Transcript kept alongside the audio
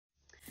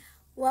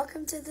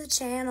Welcome to the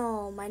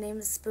channel. My name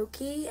is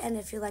Spooky, and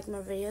if you like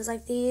more videos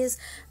like these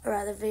or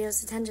other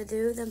videos I tend to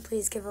do, then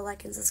please give a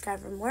like and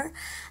subscribe for more,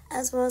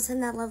 as well as hit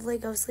that lovely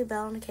ghostly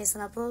bell in case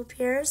an upload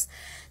appears.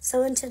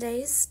 So in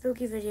today's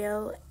spooky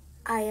video,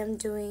 I am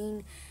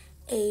doing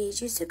a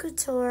Juicy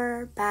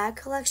Couture bag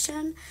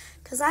collection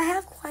because I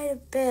have quite a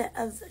bit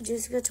of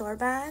Juicy Couture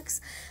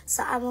bags.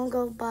 So I'm going to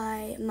go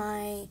by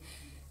my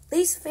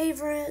least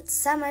favorite,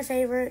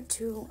 semi-favorite,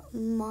 to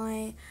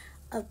my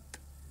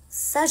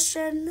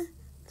obsession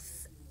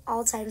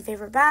all-time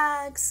favorite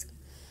bags.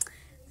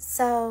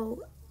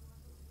 So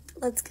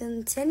let's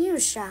continue,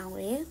 shall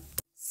we?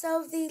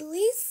 So the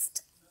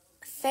least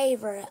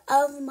favorite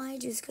of my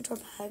Juicy Couture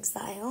bags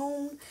that I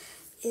own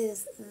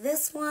is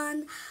this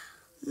one,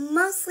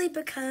 mostly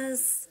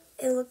because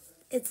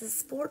it's a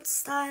sports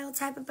style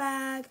type of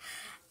bag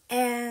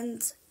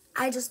and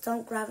I just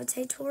don't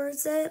gravitate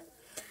towards it.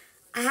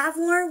 I have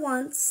worn it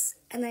once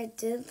and I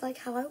did like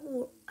how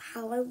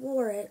I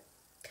wore it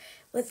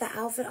with the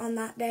outfit on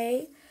that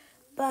day.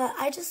 But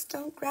I just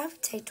don't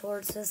gravitate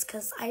towards this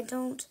because I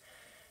don't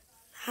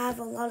have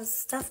a lot of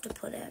stuff to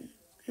put in.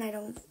 And I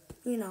don't,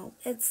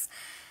 it's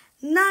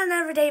not an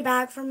everyday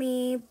bag for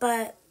me,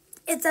 but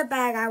it's a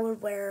bag I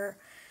would wear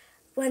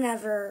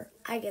whenever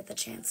I get the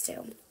chance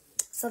to.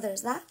 So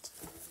there's that.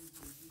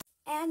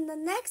 And the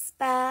next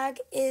bag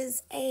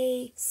is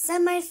a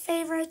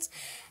semi-favorite,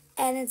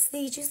 and it's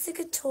the Juicy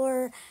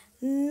Couture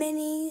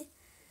Mini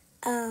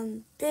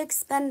Big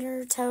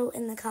Spender Tote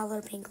in the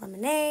color Pink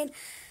Lemonade.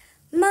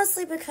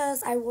 Mostly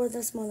because I wore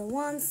this more than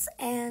once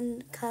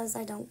and because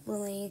I don't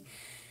really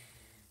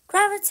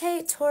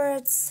gravitate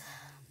towards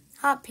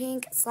hot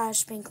pink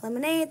 / pink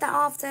lemonade that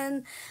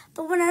often.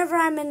 But whenever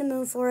I'm in the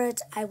mood for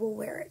it, I will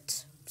wear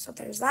it. So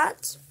there's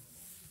that.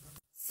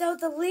 So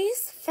the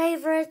least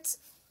favorite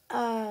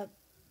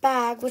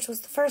bag, which was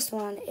the first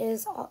one,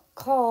 is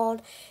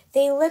called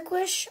the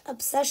Licorice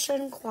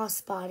Obsession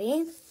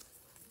Crossbody.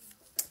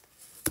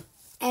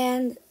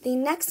 And the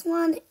next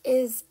one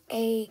is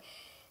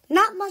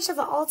not much of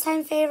an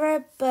all-time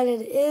favorite, but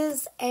it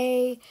is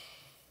a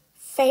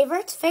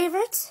favorite.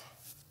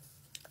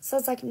 So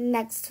it's like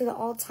next to the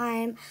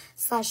all-time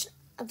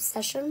 /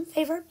 obsession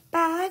favorite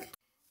bag.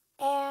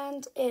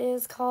 And it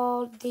is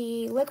called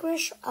the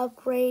Licorice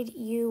Upgrade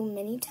You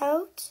Mini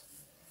Tote.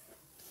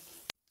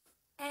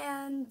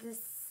 And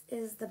this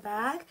is the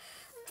bag.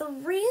 The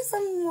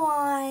reason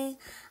why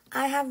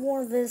I have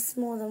worn this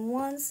more than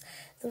once,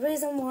 the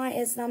reason why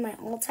it's not my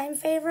all-time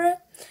favorite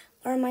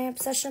or my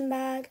obsession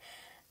bag,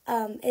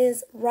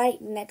 is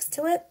right next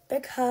to it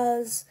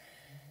because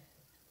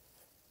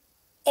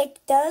it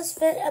does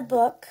fit a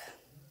book,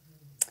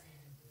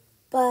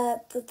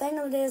 but the thing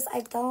of it is I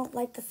don't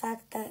like the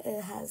fact that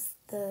it has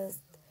the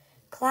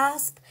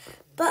clasp,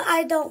 but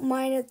I don't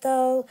mind it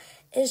though.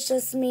 It's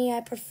just me,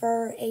 I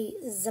prefer a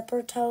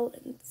zipper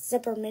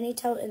mini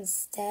tote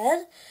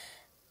instead,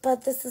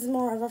 but this is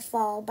more of a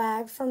fall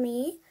bag for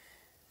me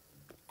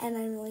and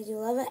I really do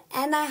love it,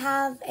 and I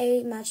have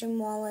a matching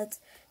wallet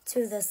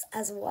to this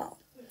as well.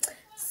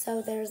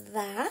 So there's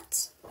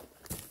that.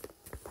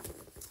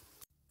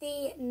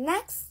 The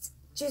next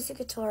Juicy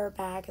Couture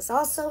bag is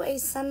also a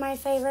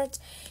semi-favorite.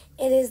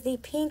 It is the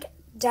Pink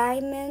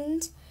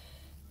Diamond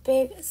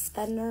Big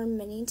Spender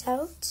Mini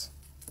Tote.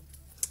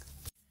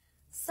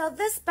 So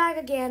this bag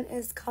again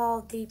is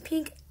called the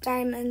Pink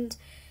Diamond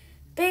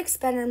Big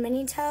Spender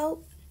Mini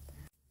Tote.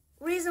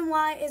 Reason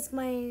why it's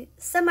my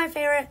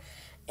semi-favorite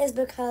is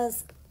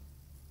because,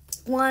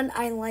 one,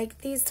 I like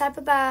these type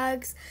of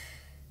bags.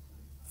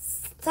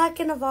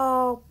 Second of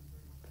all,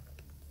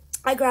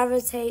 I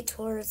gravitate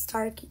towards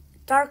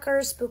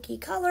darker, spooky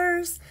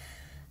colors,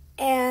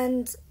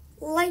 and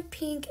light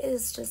pink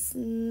is just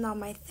not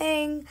my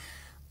thing,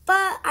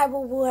 but I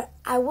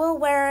will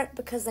wear it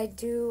because I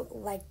do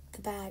like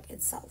the bag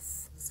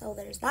itself. So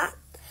there's that.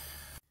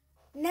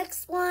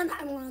 Next one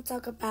I'm going to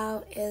talk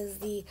about is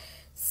the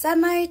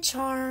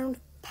Semi-Charmed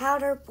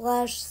Powder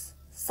Blush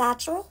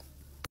Satchel,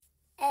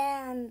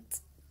 and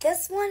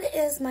this one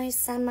is my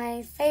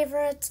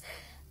semi-favorite.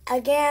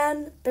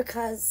 Again,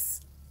 because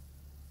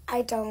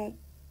I don't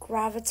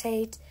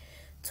gravitate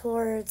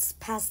towards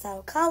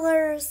pastel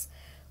colors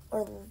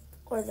or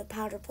the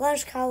powder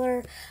blush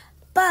color,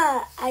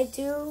 but I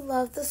do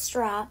love the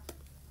strap,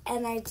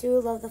 and I do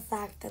love the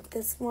fact that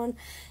this one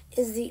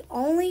is the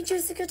only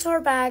Juicy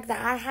Couture bag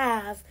that I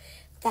have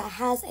that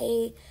has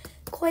a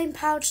coin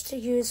pouch to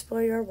use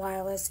for your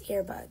wireless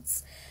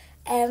earbuds.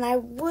 And I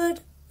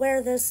would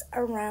wear this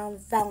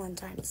around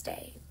Valentine's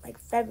Day, like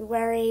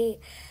February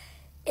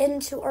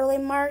into early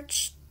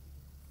March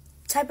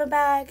type of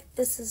bag.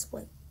 This is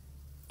what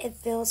it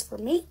feels for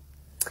me.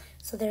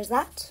 So there's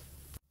that.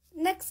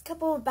 Next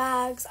couple of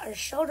bags are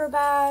shoulder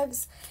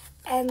bags,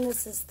 and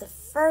this is the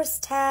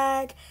first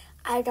tag.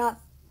 I got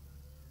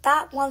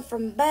that one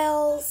from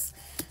Bells,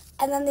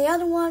 and then the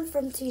other one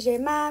from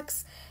TJ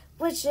Maxx,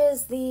 which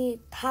is the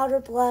Powder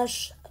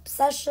Blush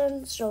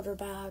Obsession shoulder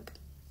bag.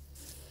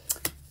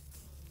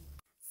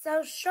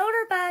 So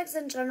shoulder bags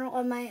in general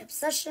are my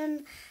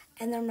obsession,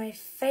 and they're my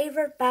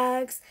favorite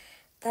bags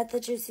that the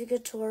Juicy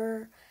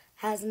Couture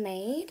has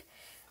made.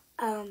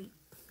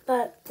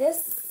 But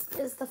this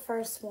is the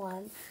first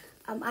one.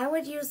 I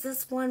would use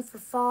this one for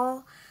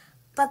fall,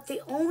 but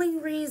the only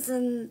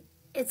reason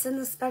it's in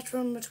the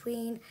spectrum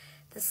between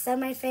the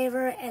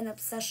semi-favorite and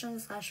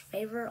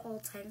obsession/favorite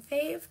all-time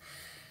fave,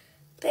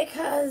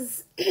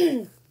 because,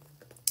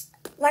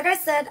 like I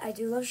said, I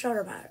do love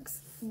shoulder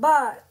bags,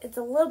 but it's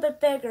a little bit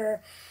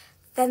bigger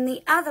than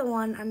the other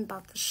one I'm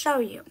about to show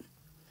you.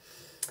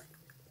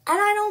 And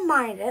I don't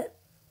mind it,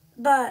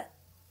 but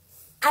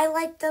I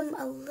like them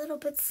a little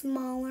bit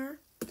smaller.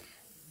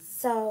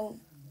 So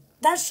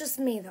that's just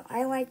me, though.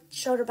 I like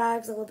shoulder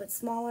bags a little bit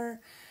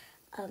smaller,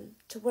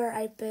 to where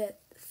I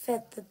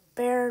fit the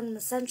bare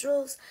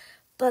essentials,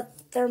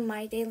 but they're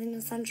my daily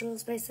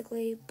essentials,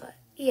 basically. But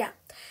yeah,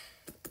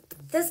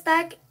 this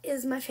bag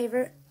is my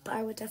favorite, but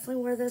I would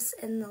definitely wear this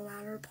in the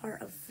latter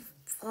part of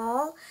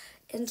fall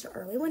into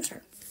early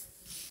winter.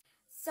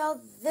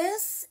 So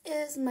this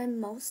is my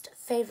most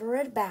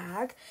favorite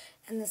bag,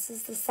 and this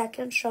is the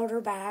second shoulder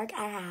bag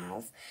I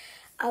have.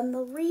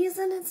 The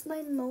reason it's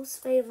my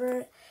most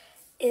favorite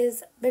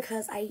is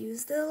because I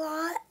used it a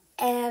lot,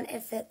 and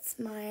it fits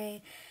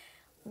my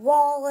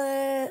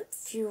wallet,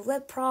 few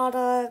lip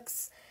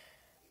products,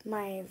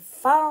 my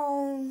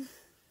phone,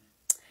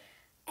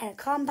 and a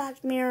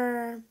compact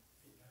mirror,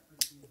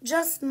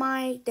 just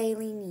my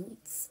daily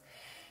needs.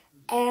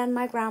 And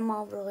my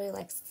grandma really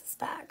likes this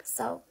bag,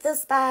 so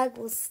this bag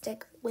will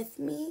stick with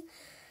me,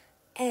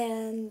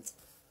 and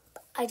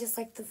I just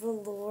like the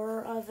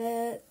velour of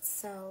it.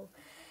 So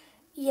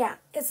yeah,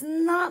 it's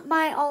not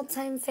my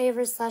all-time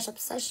favorite /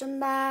 obsession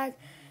bag,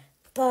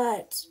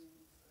 but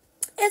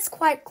it's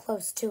quite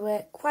close to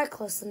it, quite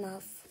close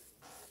enough.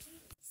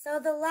 So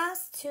the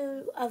last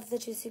two of the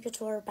Juicy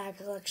Couture bag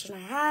collection I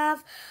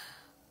have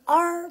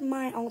are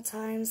my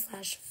all-time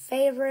 /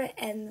 favorite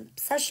and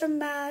obsession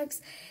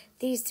bags.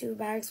 These two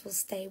bags will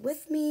stay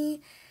with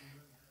me,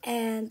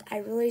 and I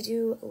really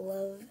do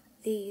love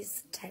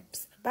these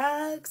types of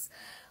bags.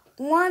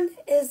 One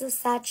is a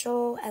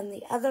satchel, and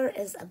the other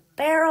is a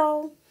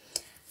barrel.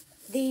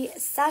 The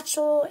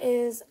satchel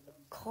is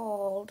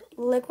called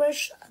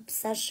Licorice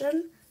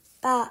Obsession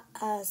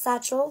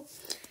satchel,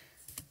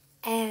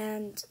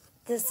 and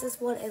this is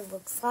what it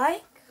looks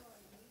like.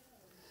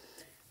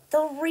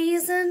 The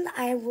reason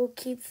I will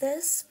keep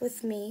this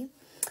with me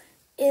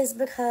is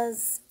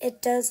because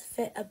it does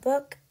fit a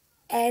book,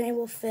 and it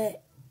will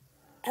fit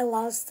a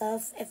lot of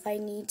stuff if I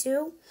need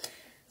to.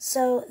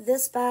 So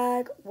this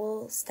bag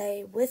will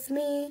stay with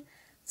me.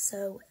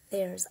 So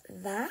there's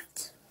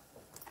that.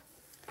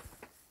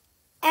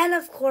 And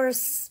of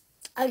course,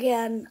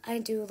 again, I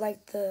do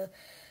like the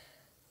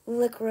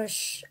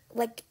licorice,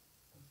 like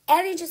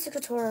any Juicy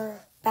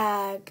Couture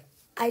bag,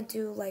 I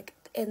do like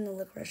in the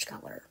licorice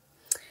color.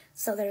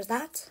 So there's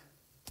that.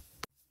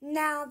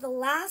 Now, the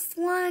last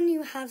one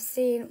you have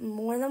seen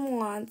more than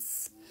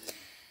once.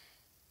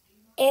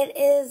 It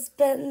has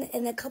been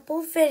in a couple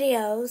of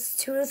videos,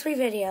 2 or 3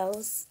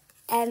 videos,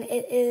 and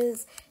it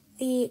is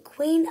the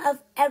Queen of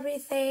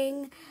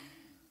Everything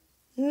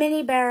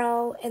mini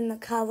barrel in the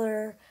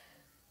color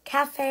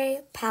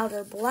Cafe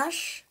Powder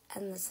Blush,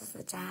 and this is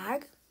the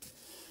tag.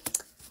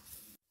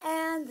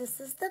 And this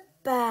is the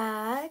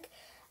bag,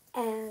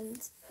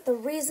 and the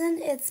reason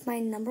it's my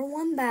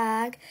 #1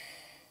 bag,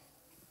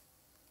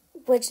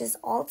 which is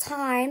all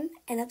time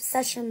an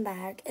obsession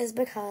bag, is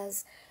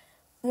because,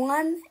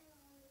 one,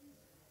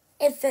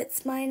 it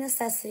fits my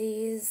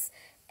necessities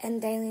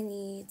and daily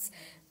needs,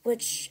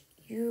 which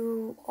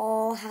you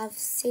all have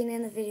seen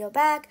in the video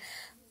back,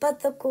 but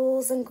the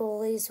ghouls and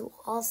ghoulies who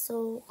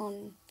also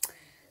on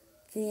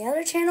the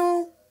other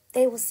channel,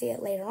 they will see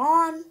it later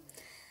on.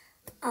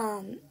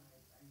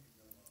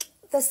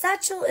 The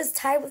satchel is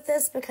tied with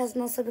this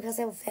mostly because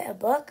it will fit a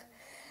book,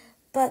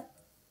 but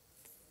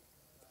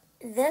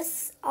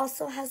this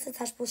also has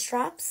detachable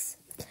straps,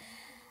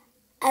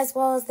 as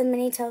well as the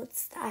mini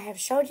totes that I have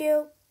showed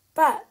you.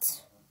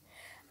 But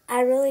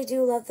I really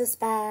do love this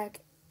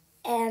bag,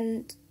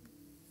 and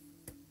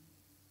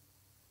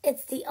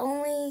it's the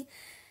only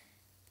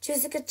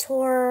Juicy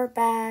Couture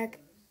bag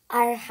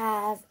I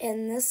have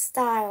in this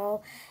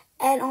style,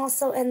 and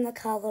also in the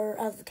color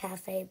of the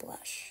Cafe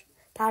Blush,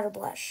 Powder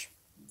Blush.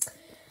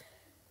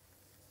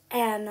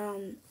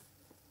 And,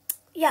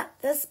 yeah,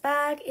 this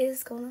bag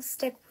is going to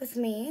stick with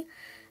me,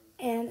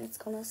 and it's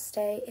going to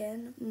stay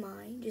in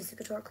my Juicy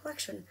Couture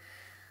collection.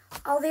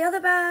 All the other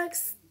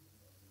bags,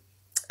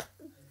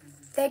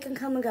 they can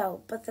come and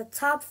go, but the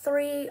top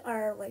 3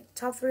 or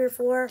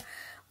 4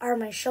 are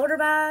my shoulder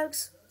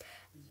bags,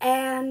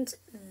 and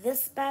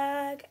this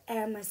bag,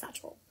 and my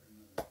satchel.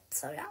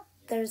 So yeah,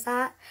 there's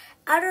that.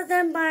 Other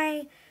than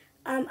my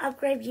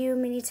Upgrade You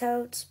mini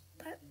tote,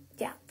 but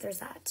yeah, there's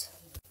that.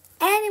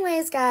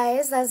 Anyways,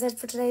 guys, that's it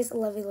for today's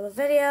lovely little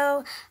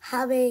video.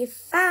 Have a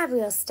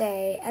fabulous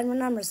day, and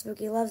remember,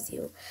 Spooky loves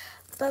you.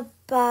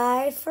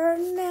 Bye-bye for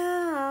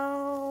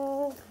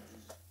now.